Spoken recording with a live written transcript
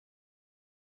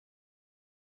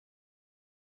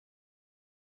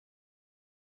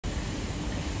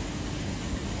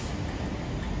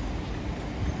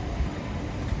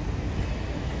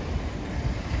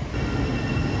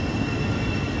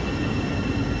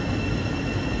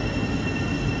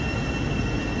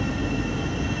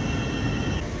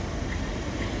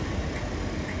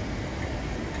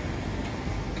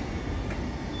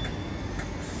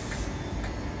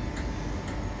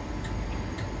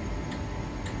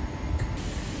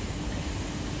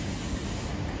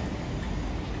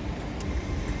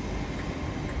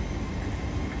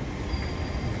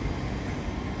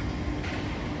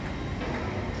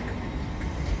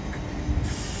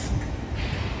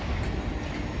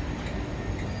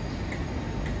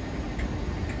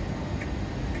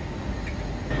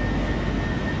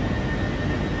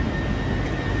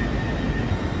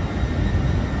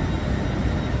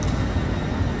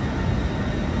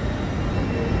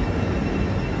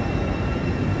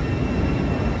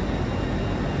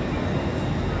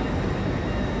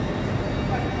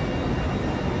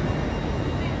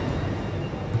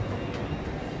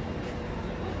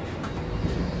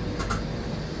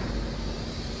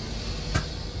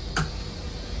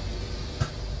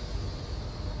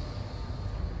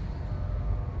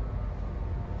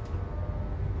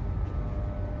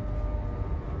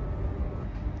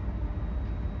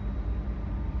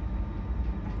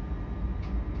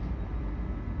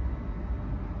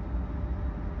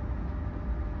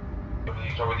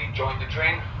anybody's already joined the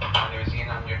train. My name is Ian,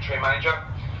 I'm your train manager.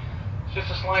 It's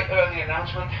just a slight early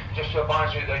announcement, just to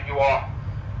advise you that you are,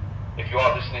 if you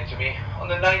are listening to me, on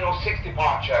the 9:06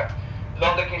 departure,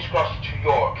 London King's Cross to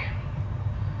York.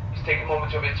 Please take a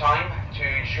moment of your time to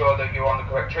ensure that you're on the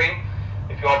correct train.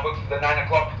 If you are booked for the 9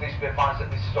 o'clock, please be advised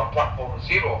that this is on platform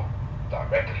 0,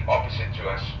 directly opposite to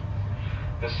us.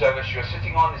 The service you're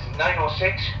sitting on is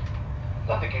 9:06,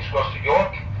 London King's Cross to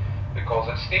York. We calls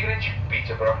at Stevenage,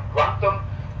 Peterborough, Grantham,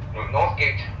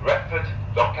 Northgate, Retford,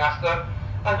 Doncaster,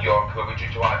 and York will be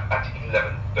due to arrive at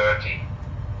 11:30.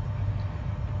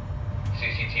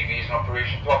 CCTV is in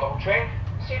operation throughout the whole train.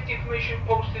 Safety information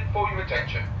posted for your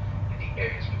attention in the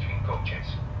areas between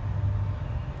coaches.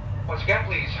 Once again,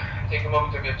 please take a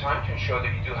moment of your time to ensure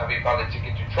that you do have a valid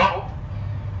ticket to travel.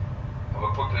 I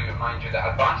will quickly remind you that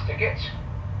advance tickets,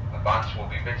 advance will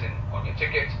be written on your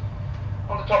ticket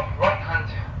on the top right hand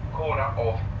corner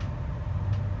of,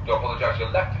 your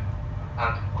left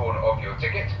hand corner of your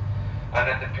ticket, and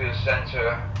at the peer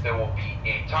centre there will be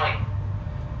a time.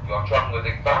 You are travelling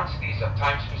with advance, these are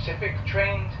time specific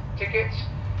train tickets,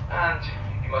 and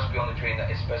you must be on the train that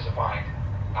is specified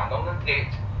and on the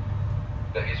date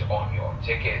that is on your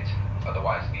ticket,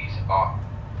 otherwise these are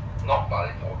not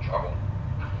valid for travel.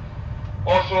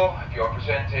 Also, if you are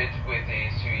presented with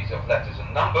a series of letters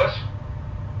and numbers,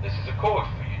 this is a code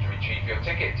for you to retrieve your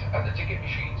ticket at the ticket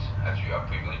machines as you have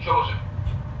previously chosen.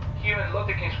 Here in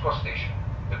London King's Cross Station,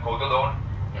 the code alone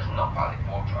is not valid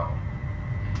for travel.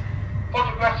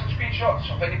 Photographs and screenshots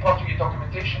of any part of your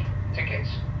documentation, tickets,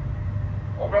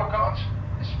 or rail cards,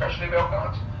 especially rail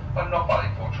cards, are not valid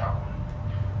for travel.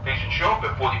 Please ensure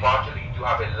before departure that you do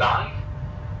have a live,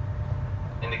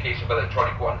 in the case of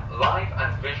electronic one, live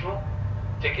and visual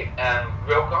ticket and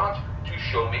rail card to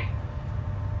show me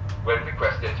when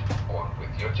requested or with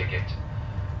your ticket.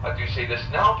 I do say this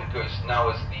now because now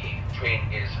as the train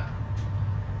is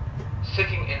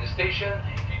sitting in the station,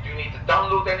 if you do need to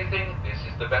download anything, this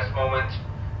is the best moment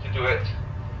to do it.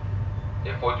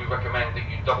 Therefore, I do recommend that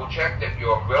you double check that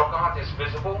your rail card is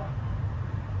visible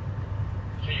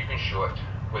so you can show it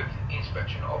with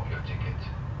inspection of your ticket.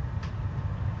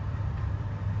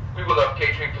 We will have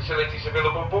catering facilities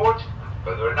available on board.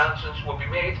 Further announcements will be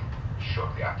made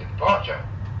shortly after departure.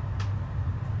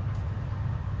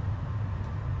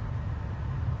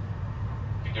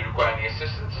 If you do require any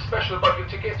assistance, especially about your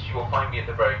tickets, you will find me at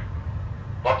the very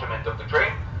bottom end of the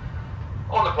train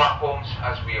on the platforms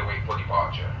as we await for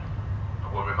departure.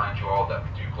 I will remind you all that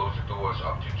we do close the doors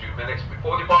up to 2 minutes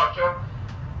before departure.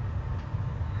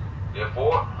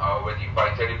 Therefore, I already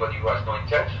invite anybody who has no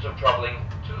intentions of travelling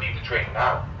to leave the train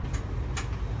now.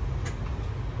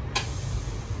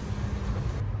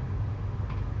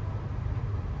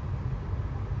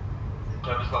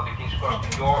 Service London King's Cross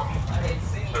to York.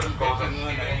 Service goes at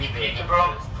Stevenage,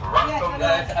 Peterborough, Grantham,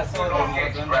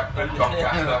 Northgate, Retford,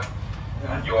 Doncaster,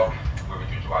 and York will be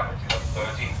due to arrive at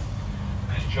 11:30.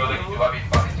 Please ensure that you do have a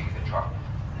valid ticket to travel.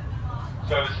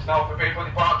 Service is now prepared for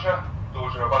departure.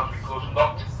 Doors are about to be closed and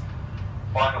locked.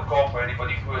 Final call for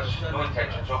anybody who has no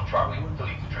intentions of travelling to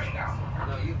leave the train now.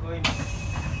 No, you're going.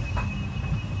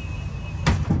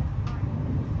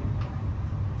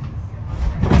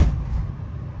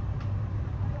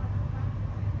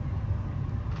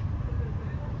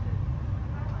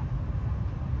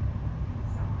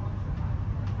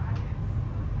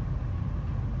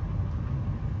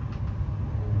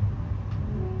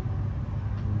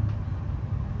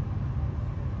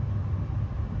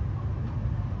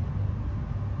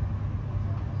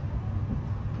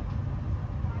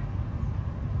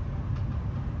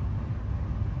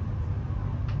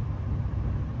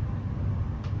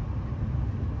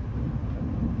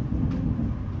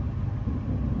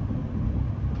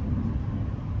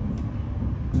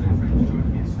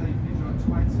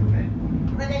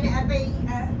 But then it'll be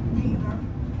Peterborough.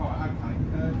 Right, okay.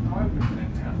 I open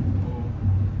it now, or...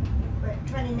 But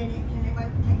 20 minutes, and it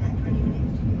won't take that 20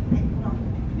 minutes to get people on.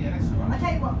 Yeah, that's all I'll right.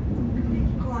 tell you what, because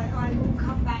it's quiet, I will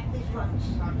come back this once.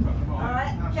 No problem.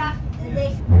 Alright, No, just yeah.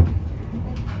 this.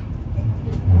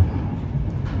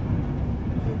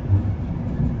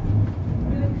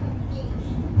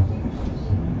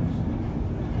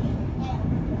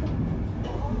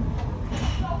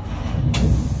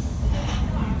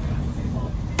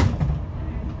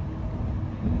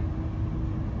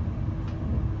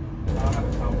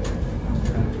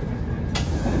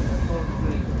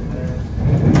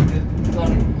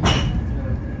 Sorry.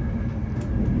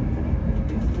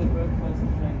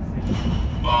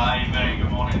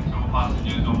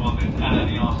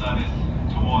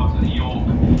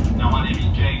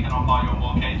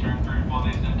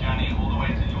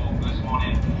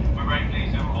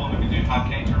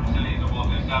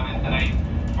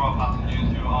 for our passengers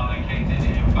who are located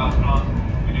in first class.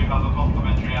 We do have a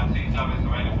complimentary seat service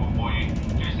available for you.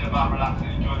 Do sit back, relax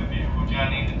and enjoy the beautiful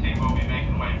journey. The team will be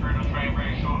making way through the train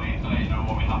very shortly to let you know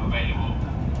what we have available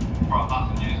for our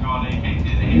passengers who are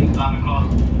located in standard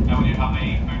class. And we do have a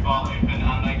food bar open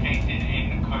and located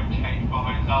in coach H for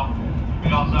hotel. We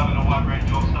are serving a wide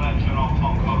range of selection of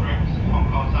hot cold drinks, hot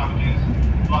cold sandwiches,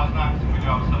 light snacks. We do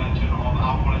have a selection of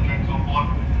alcoholic drinks on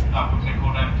board that will tickle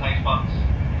them taste buds.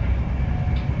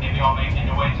 If you are making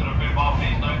your way to the food bar,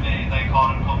 please note there is a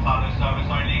card and contactless service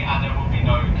only and there will be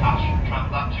no cash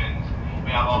transactions.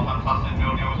 We have our fantastic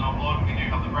meal deals on board. We do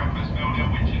have the breakfast meal deal,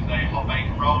 which is a hot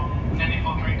bacon roll, any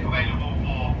hot drink available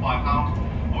for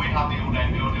 £5. Or we have the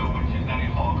all-day meal deal, which is any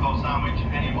hot or cold sandwich,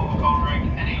 any hot or cold drink,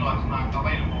 any light snack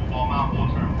available for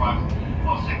mouth-watering price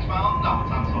of £6. That will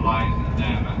tantalise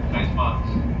them taste buds.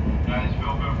 It's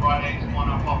Feel Good Fridays. Why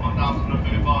not pop on down to the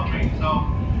food bar, treat yourself,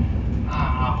 and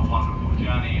have a wonderful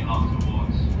journey up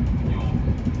towards York.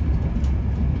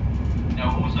 There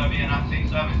will also be an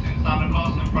seat service in standard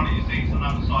class in front of your seats on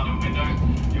either side of the windows.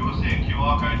 You will see a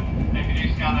QR code. If you do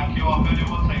scan that QR code, it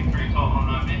will take you through to on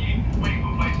the menu where you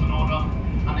can place an order,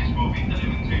 and this will be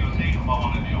delivered to your seat by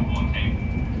one of the onboard team.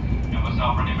 If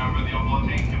myself or any member of the onboard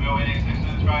team can be of any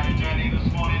assistance throughout your journey this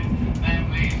morning, then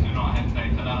please do not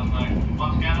hesitate to let us know.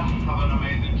 Once again, have an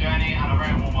amazing journey and a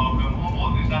very warm welcome on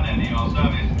board this LNER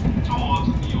service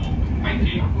towards York.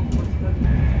 Thank you.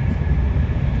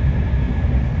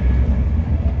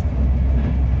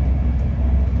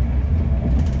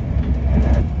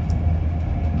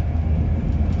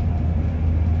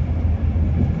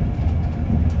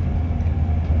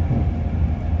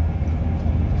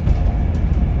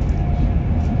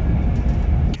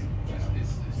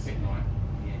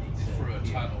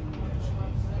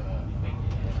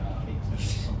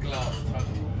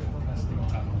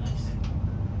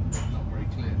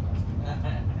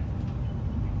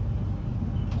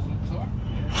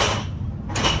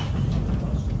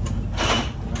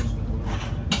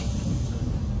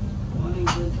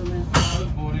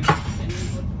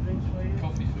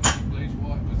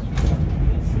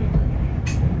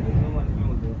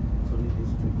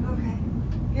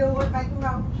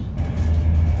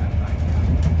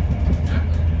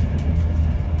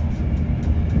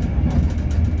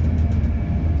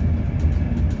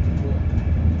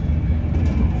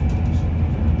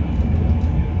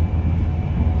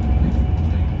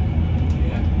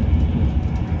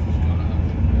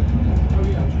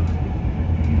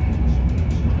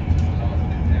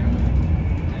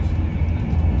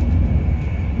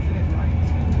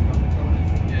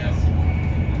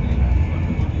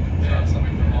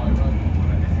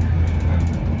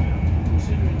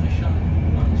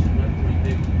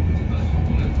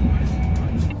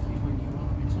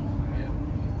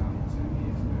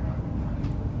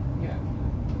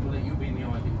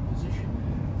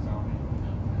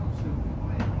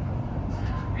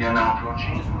 We are now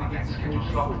approaching our next scheduled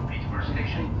stop at Peterborough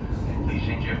Station. Please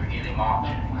change your immediately marked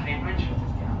Cambridge,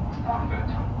 Hartford.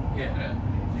 Yeah.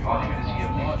 You are going to see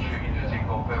a make sure you do take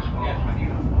all personal Yeah. with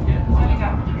you. Yeah. Signing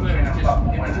up between train and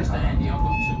platform It was just handy. I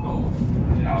got to go off.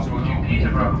 Now approaching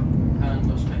Peterborough. And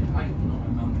I spent 8 or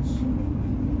 9 months.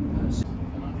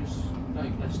 And I just,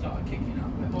 they started kicking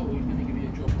up.